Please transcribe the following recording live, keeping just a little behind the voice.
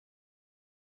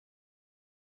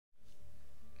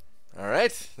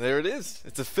Alright, there it is.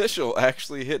 It's official. I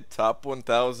actually hit top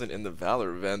 1000 in the Valor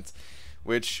event,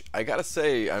 which I gotta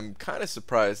say I'm kind of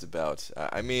surprised about.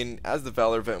 I mean, as the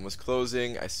Valor event was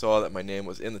closing, I saw that my name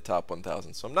was in the top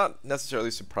 1000, so I'm not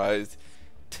necessarily surprised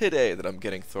today that I'm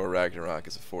getting Thor Ragnarok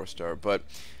as a 4-star, but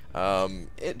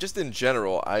just in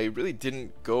general, I really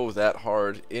didn't go that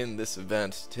hard in this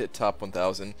event to hit top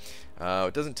 1000.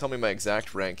 It doesn't tell me my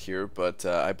exact rank here, but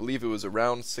I believe it was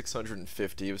around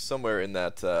 650. It was somewhere in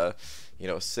that,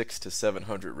 6 to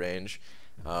 700 range.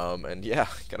 And yeah,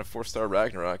 got a 4-star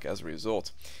Ragnarok as a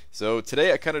result. So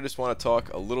today I kind of just want to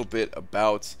talk a little bit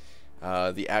about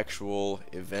the actual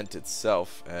event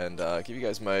itself and give you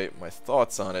guys my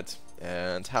thoughts on it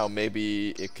and how maybe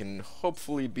it can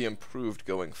hopefully be improved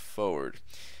going forward.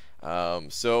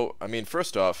 So, I mean,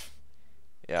 first off,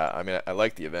 yeah, I mean, I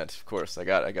like the event, of course. I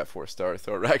got 4-star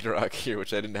Thor Ragnarok here,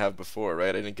 which I didn't have before, right?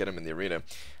 I didn't get him in the arena.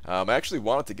 I actually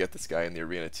wanted to get this guy in the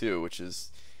arena too, which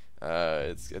is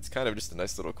it's kind of just a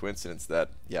nice little coincidence that,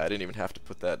 yeah, I didn't even have to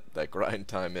put that grind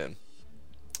time in.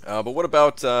 But what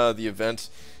about the event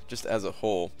just as a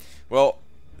whole? Well,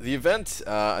 the event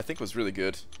I think was really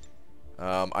good.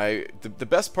 The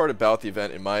best part about the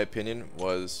event, in my opinion,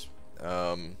 was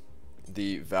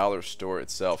the Valor store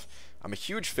itself. I'm a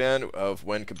huge fan of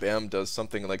when Kabam does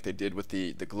something like they did with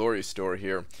the Glory store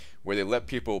here, where they let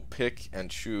people pick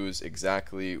and choose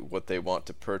exactly what they want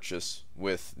to purchase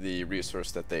with the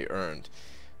resource that they earned.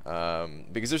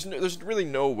 Because there's really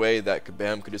no way that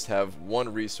Kabam could just have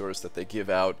one resource that they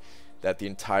give out that the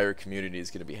entire community is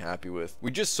going to be happy with.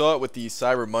 We just saw it with the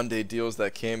Cyber Monday deals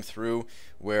that came through,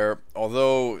 where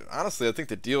although honestly I think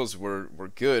the deals were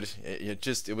good,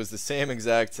 it was the same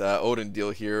exact Odin deal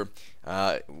here,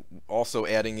 also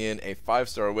adding in a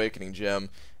 5-star Awakening gem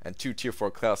and 2 tier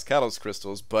 4 class Catalyst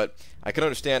crystals. But I can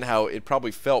understand how it probably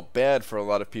felt bad for a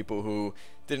lot of people who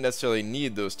didn't necessarily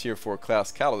need those tier 4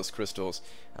 class Catalyst crystals,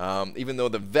 even though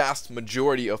the vast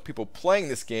majority of people playing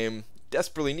this game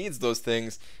desperately needs those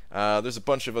things. There's a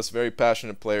bunch of us very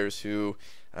passionate players who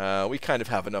we kind of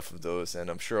have enough of those, and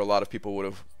I'm sure a lot of people would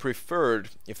have preferred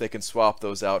if they can swap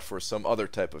those out for some other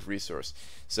type of resource.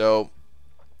 So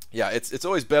yeah, it's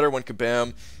always better when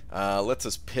Kabam lets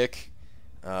us pick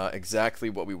exactly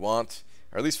what we want,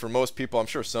 or at least for most people. I'm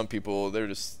sure some people they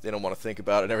don't want to think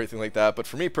about it and everything like that, but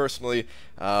for me personally,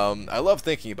 I love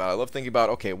thinking about it. I love thinking about,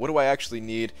 okay, what do I actually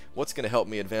need, what's going to help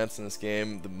me advance in this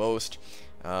game the most.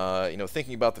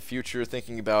 Thinking about the future,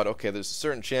 thinking about, okay, there's a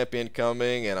certain champion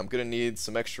coming and I'm going to need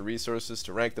some extra resources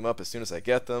to rank them up as soon as I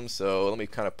get them, so let me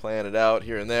kind of plan it out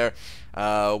here and there.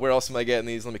 Where else am I getting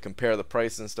these? Let me compare the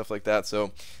prices and stuff like that.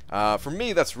 So for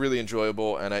me, that's really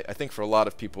enjoyable, and I think for a lot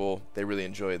of people, they really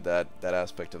enjoyed that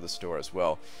aspect of the store as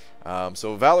well.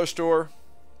 So Valor store,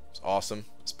 it's awesome,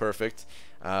 it's perfect.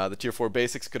 The tier 4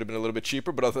 basics could have been a little bit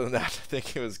cheaper, but other than that, I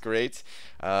think it was great.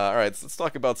 Alright, so let's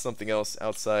talk about something else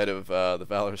outside of the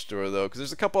Valor store, though, because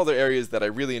there's a couple other areas that I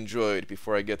really enjoyed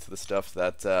before I get to the stuff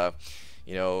that,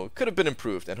 could have been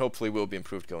improved and hopefully will be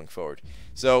improved going forward.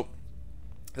 So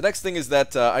the next thing is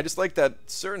that I just like that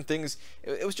certain things,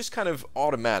 it was just kind of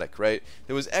automatic, right?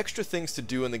 There was extra things to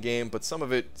do in the game, but some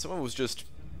of it was just,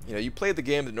 you played the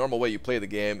game the normal way you play the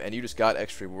game, and you just got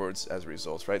extra rewards as a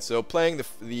result, right? So playing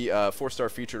the 4-star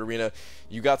featured arena,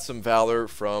 you got some Valor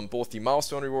from both the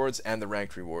milestone rewards and the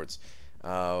ranked rewards.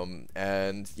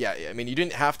 And yeah, I mean, you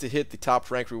didn't have to hit the top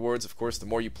rank rewards. Of course, the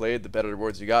more you played, the better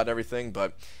rewards you got and everything,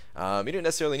 but you didn't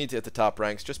necessarily need to hit the top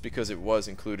ranks just because it was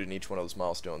included in each one of those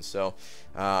milestones. So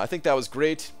I think that was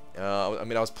great. I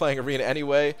mean, I was playing arena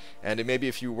anyway, and maybe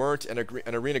if you weren't an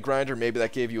arena grinder, maybe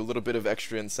that gave you a little bit of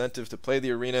extra incentive to play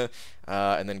the arena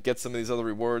and then get some of these other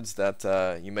rewards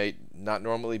that you may not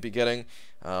normally be getting.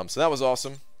 So that was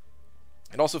awesome.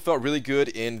 It also felt really good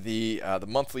in the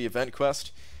monthly event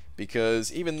quest,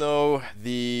 because even though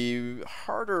the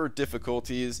harder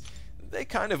difficulties, they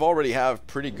kind of already have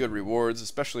pretty good rewards,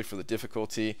 especially for the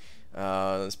difficulty.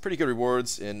 There's pretty good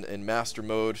rewards in Master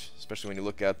Mode, especially when you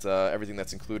look at everything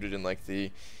that's included in like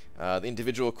the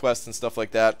individual quests and stuff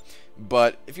like that.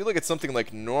 But if you look at something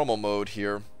like Normal Mode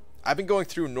here, I've been going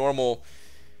through Normal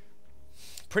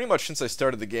pretty much since I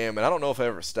started the game, and I don't know if I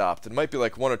ever stopped. It might be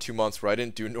like 1 or 2 months where I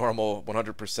didn't do Normal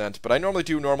 100%, but I normally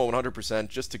do Normal 100%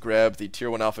 just to grab the Tier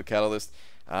 1 Alpha Catalyst,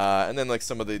 and then like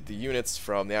some of the units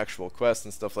from the actual quest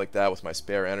and stuff like that with my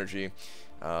spare energy.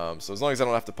 So as long as I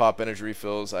don't have to pop energy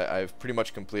refills, I've pretty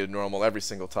much completed Normal every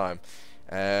single time.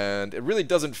 And it really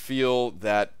doesn't feel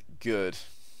that good.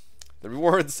 The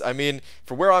rewards, I mean,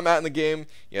 for where I'm at in the game,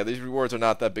 yeah, these rewards are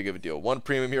not that big of a deal. 1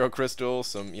 premium hero crystal,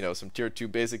 some tier 2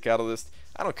 basic catalyst.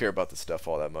 I don't care about this stuff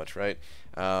all that much, right?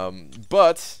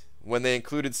 But when they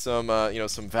included some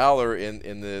some Valor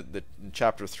in the in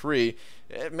Chapter 3,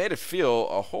 it made it feel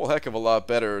a whole heck of a lot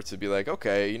better to be like,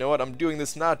 okay, you know what, I'm doing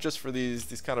this not just for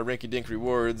these kind of rinky-dink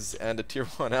rewards and a Tier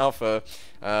 1 Alpha.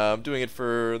 I'm doing it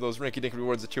for those rinky-dink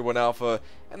rewards, a Tier 1 Alpha,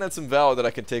 and then some Valor that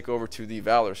I can take over to the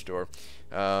Valor store.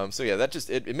 So yeah, that just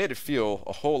it made it feel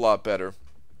a whole lot better.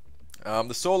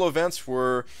 The solo events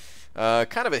were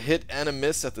kind of a hit and a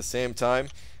miss at the same time.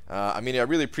 I mean, I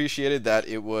really appreciated that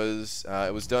it was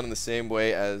done in the same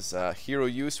way as hero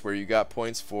use, where you got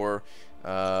points for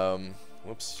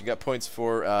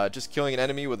just killing an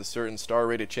enemy with a certain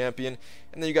star-rated champion,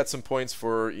 and then you got some points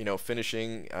for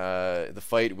finishing the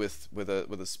fight with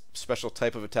a special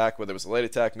type of attack, whether it was a light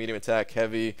attack, medium attack,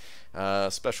 heavy,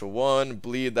 special one,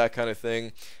 bleed, that kind of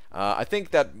thing. I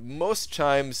think that most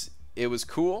times it was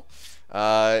cool.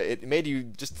 It made you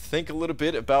just think a little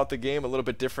bit about the game a little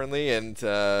bit differently, and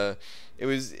it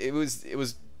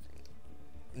was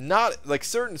not like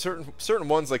certain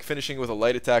ones, like finishing with a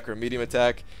light attack or a medium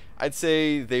attack. I'd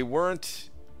say they weren't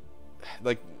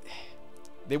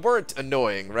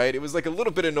annoying, right? It was like a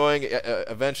little bit annoying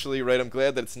eventually, right? I'm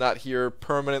glad that it's not here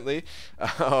permanently,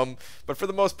 but for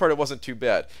the most part it wasn't too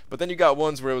bad. But then you got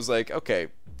ones where it was like, okay,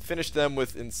 finish them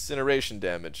with incineration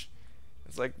damage.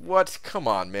 It's like, what? Come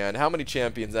on, man. How many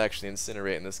champions actually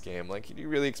incinerate in this game? Like, do you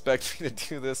really expect me to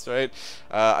do this, right?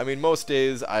 I mean, most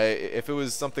days, if it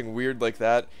was something weird like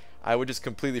that, I would just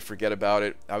completely forget about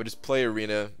it. I would just play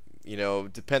Arena.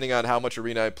 Depending on how much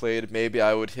Arena I played, maybe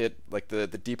I would hit, like, the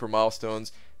deeper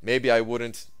milestones. Maybe I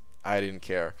wouldn't. I didn't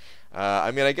care.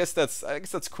 I mean, I guess that's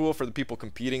cool for the people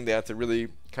competing. They have to really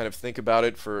kind of think about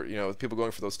it for, people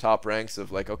going for those top ranks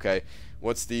of like, okay,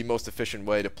 what's the most efficient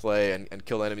way to play and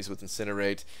kill enemies with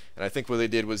Incinerate? And I think what they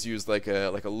did was use like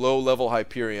a low-level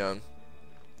Hyperion,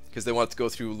 because they wanted to go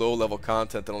through low-level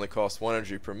content that only costs 1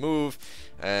 energy per move,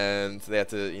 and they had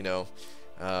to,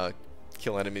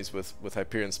 kill enemies with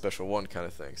Hyperion Special 1 kind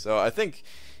of thing. So I think,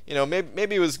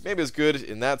 maybe it was good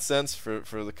in that sense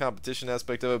for the competition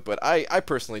aspect of it, but I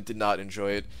personally did not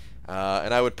enjoy it,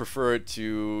 and I would prefer it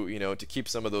to to keep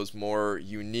some of those more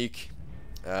unique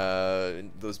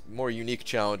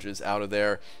challenges out of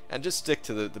there, and just stick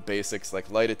to the basics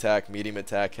like light attack, medium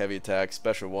attack, heavy attack,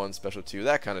 special 1, special 2,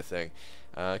 that kind of thing.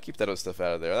 Keep that other stuff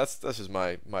out of there. That's just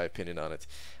my opinion on it.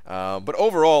 But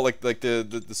overall, like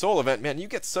the solo event, man, you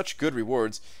get such good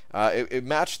rewards. It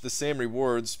matched the same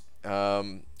rewards.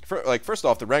 First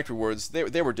off, the ranked rewards,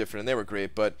 they were different and they were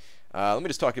great. But let me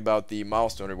just talk about the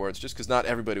milestone rewards, just because not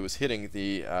everybody was hitting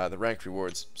the ranked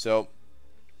rewards. So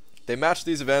they matched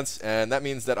these events, and that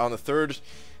means that on the third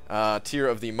tier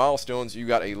of the milestones, you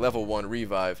got a level 1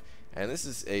 revive, and this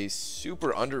is a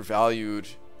super undervalued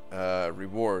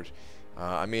reward.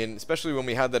 I mean, especially when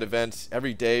we had that event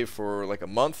every day for like a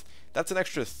month, that's an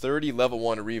extra 30 level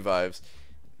 1 revives.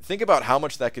 Think about how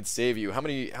much that could save you, how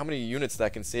many units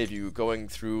that can save you going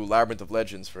through Labyrinth of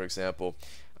Legends, for example,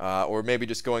 or maybe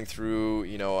just going through,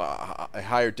 a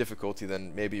higher difficulty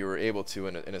than maybe you were able to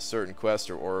in a certain quest,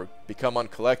 or become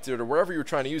uncollected, or wherever you're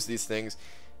trying to use these things.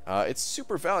 It's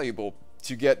super valuable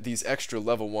to get these extra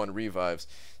level 1 revives.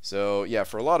 So yeah,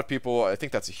 for a lot of people, I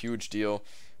think that's a huge deal,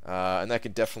 and that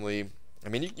could definitely, I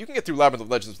mean, you can get through Labyrinth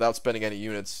of Legends without spending any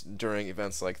units during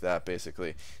events like that,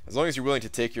 basically. As long as you're willing to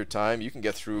take your time, you can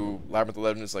get through Labyrinth of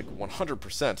Legends like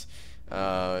 100%.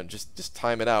 Just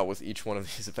time it out with each one of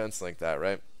these events like that,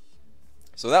 right?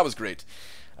 So that was great.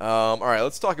 Alright,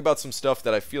 let's talk about some stuff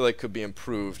that I feel like could be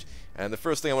improved. And the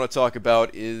first thing I want to talk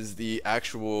about is the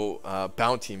actual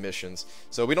bounty missions.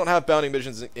 So we don't have bounty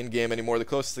missions in-game anymore. The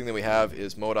closest thing that we have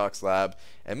is Modoc's Lab.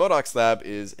 And Modoc's Lab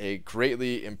is a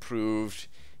greatly improved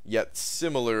yet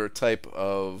similar type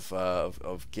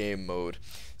of game mode.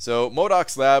 So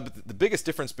Modoc's Lab, the biggest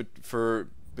difference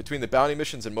between the bounty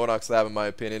missions and Modoc's Lab, in my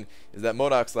opinion, is that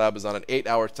Modoc's Lab is on an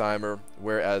 8-hour timer,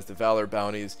 whereas the Valor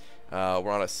bounties were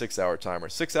on a 6-hour timer.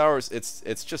 6 hours,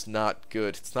 it's just not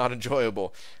good. It's not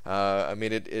enjoyable. I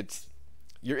mean,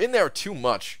 you're in there too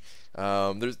much.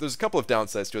 There's a couple of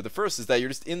downsides to it. The first is that you're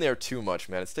just in there too much,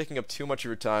 man. It's taking up too much of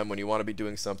your time when you want to be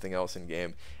doing something else in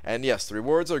game. And yes, the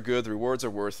rewards are good. The rewards are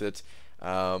worth it.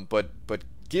 But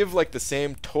give like the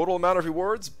same total amount of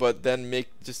rewards, but then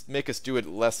make us do it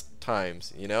less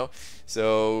times.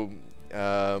 So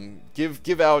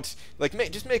give out, like,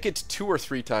 just make it 2 or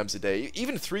 3 times a day,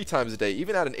 even 3 times a day,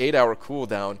 even at an 8-hour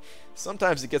cooldown.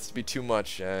 Sometimes it gets to be too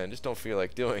much and just don't feel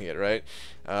like doing it, right?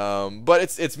 But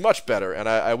it's much better, and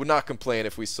I would not complain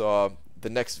if we saw the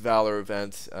next Valor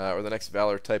event or the next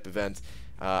Valor type event.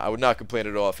 I would not complain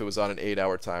at all if it was on an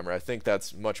 8-hour timer. I think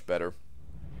that's much better.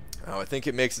 I think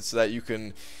it makes it so that you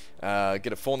can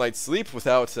get a full night's sleep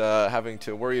without having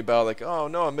to worry about like, oh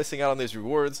no, I'm missing out on these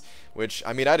rewards, which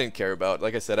I mean I didn't care about.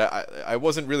 Like I said, I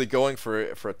wasn't really going for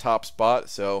a top spot,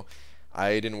 so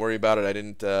I didn't worry about it. I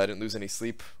didn't lose any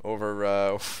sleep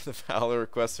over the Valor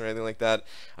quests or anything like that.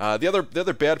 The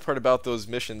other bad part about those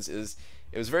missions is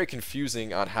it was very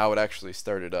confusing on how it actually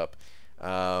started up.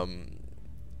 I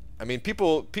mean,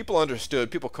 people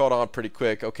understood. People caught on pretty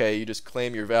quick. Okay, you just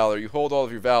claim your Valor. You hold all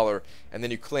of your Valor, and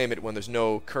then you claim it when there's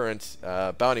no current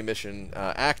bounty mission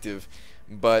active.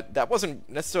 But that wasn't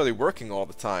necessarily working all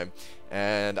the time.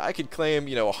 And I could claim,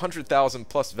 100,000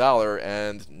 plus Valor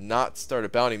and not start a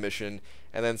bounty mission,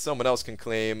 and then someone else can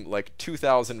claim like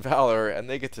 2,000 Valor and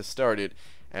they get to start it.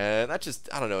 And that just,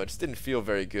 I don't know, it just didn't feel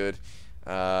very good.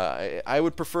 I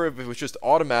would prefer if it was just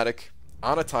automatic,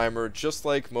 on a timer, just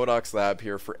like Modoc's Lab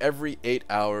here. For every 8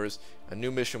 hours, a new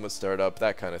mission would start up,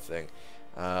 that kind of thing.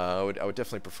 I would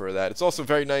definitely prefer that. It's also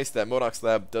very nice that Modoc's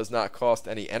Lab does not cost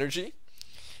any energy.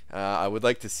 I would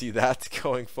like to see that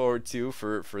going forward too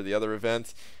for the other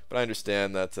event, but I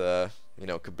understand that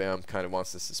Kabam kind of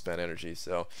wants to suspend energy.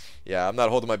 So yeah, I'm not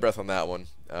holding my breath on that one.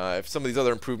 If some of these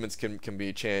other improvements can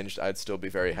be changed, I'd still be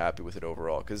very happy with it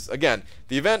overall. Because again,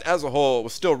 the event as a whole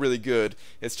was still really good.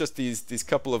 It's just these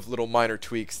couple of little minor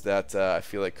tweaks that I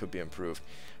feel like could be improved.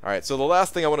 All right, so the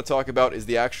last thing I want to talk about is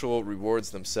the actual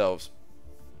rewards themselves.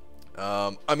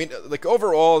 I mean, like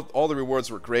overall, all the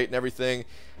rewards were great and everything.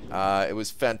 It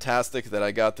was fantastic that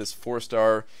I got this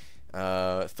 4-star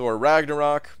Thor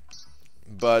Ragnarok.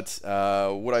 But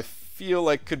what I feel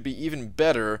like could be even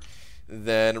better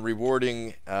than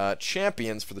rewarding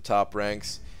champions for the top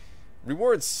ranks,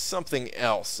 rewards something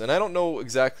else. And I don't know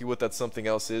exactly what that something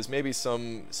else is. Maybe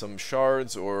some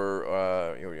shards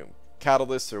or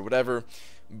catalysts or whatever.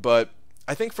 But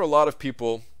I think for a lot of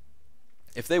people,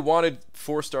 if they wanted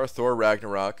 4-star Thor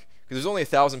Ragnarok, because there's only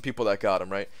 1,000 people that got him,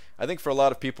 right? I think for a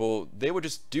lot of people, they would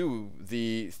just do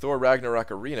the Thor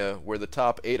Ragnarok arena where the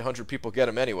top 800 people get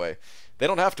him anyway. They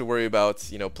don't have to worry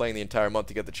about playing the entire month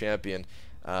to get the champion.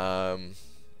 I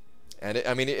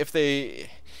mean, if they,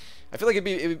 I feel like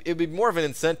it'd be more of an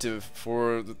incentive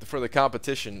for the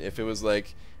competition if it was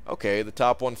like, okay, the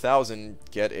top 1,000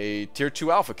 get a tier 2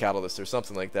 alpha catalyst or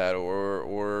something like that,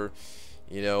 or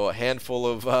a handful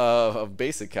of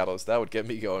basic catalysts. That would get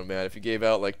me going, man. If you gave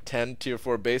out like 10 tier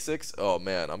 4 basics, oh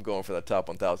man, I'm going for that top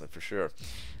 1,000 for sure.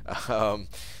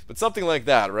 But something like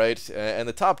that, right? And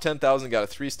the top 10,000 got a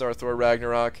 3-star Thor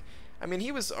Ragnarok. I mean,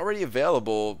 he was already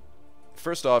available,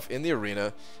 first off, in the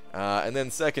arena, and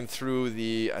then second through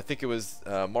the, I think it was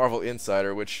Marvel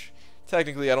Insider, which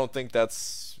technically I don't think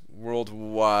that's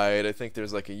worldwide. I think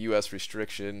there's like a US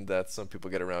restriction that some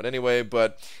people get around anyway,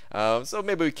 but so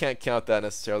maybe we can't count that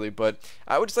necessarily. But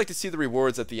I would just like to see the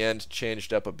rewards at the end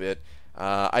changed up a bit.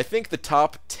 I think the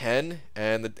top 10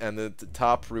 and the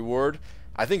top reward,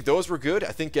 I think those were good.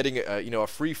 I think getting a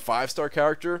free 5-star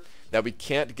character that we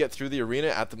can't get through the arena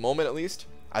at the moment, at least,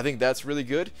 I think that's really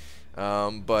good.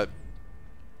 But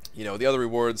the other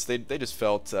rewards, they just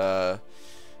felt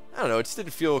I don't know, it just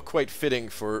didn't feel quite fitting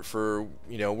for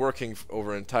working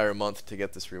over an entire month to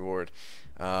get this reward.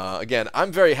 Again,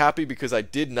 I'm very happy because I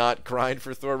did not grind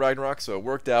for Thor Ragnarok, so it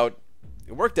worked out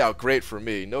great for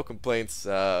me. No complaints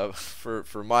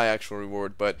for my actual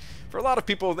reward, but for a lot of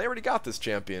people, they already got this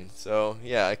champion. So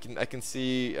yeah, I can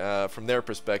see from their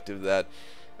perspective that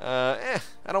I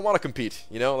don't want to compete.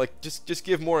 Like just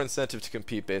give more incentive to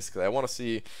compete. Basically, I want to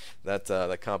see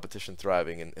that competition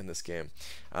thriving in this game.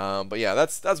 But yeah,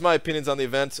 that's my opinions on the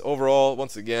event overall.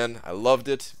 Once again, I loved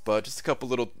it, but just a couple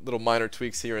little minor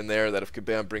tweaks here and there that if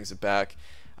Kabam brings it back,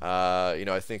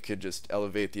 I think could just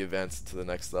elevate the events to the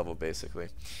next level, basically.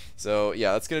 So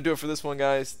yeah, that's gonna do it for this one,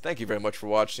 guys. Thank you very much for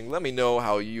watching. Let me know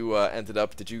how you ended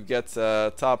up. Did you get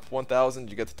top 1,000?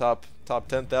 Did you get the top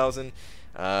 10,000?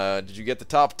 Did you get the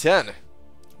top 10?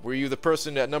 Were you the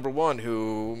person at number 1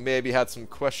 who maybe had some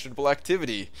questionable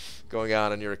activity going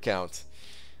on your account?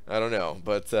 I don't know,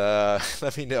 but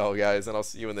let me know, guys, and I'll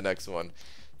see you in the next one.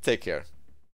 Take care.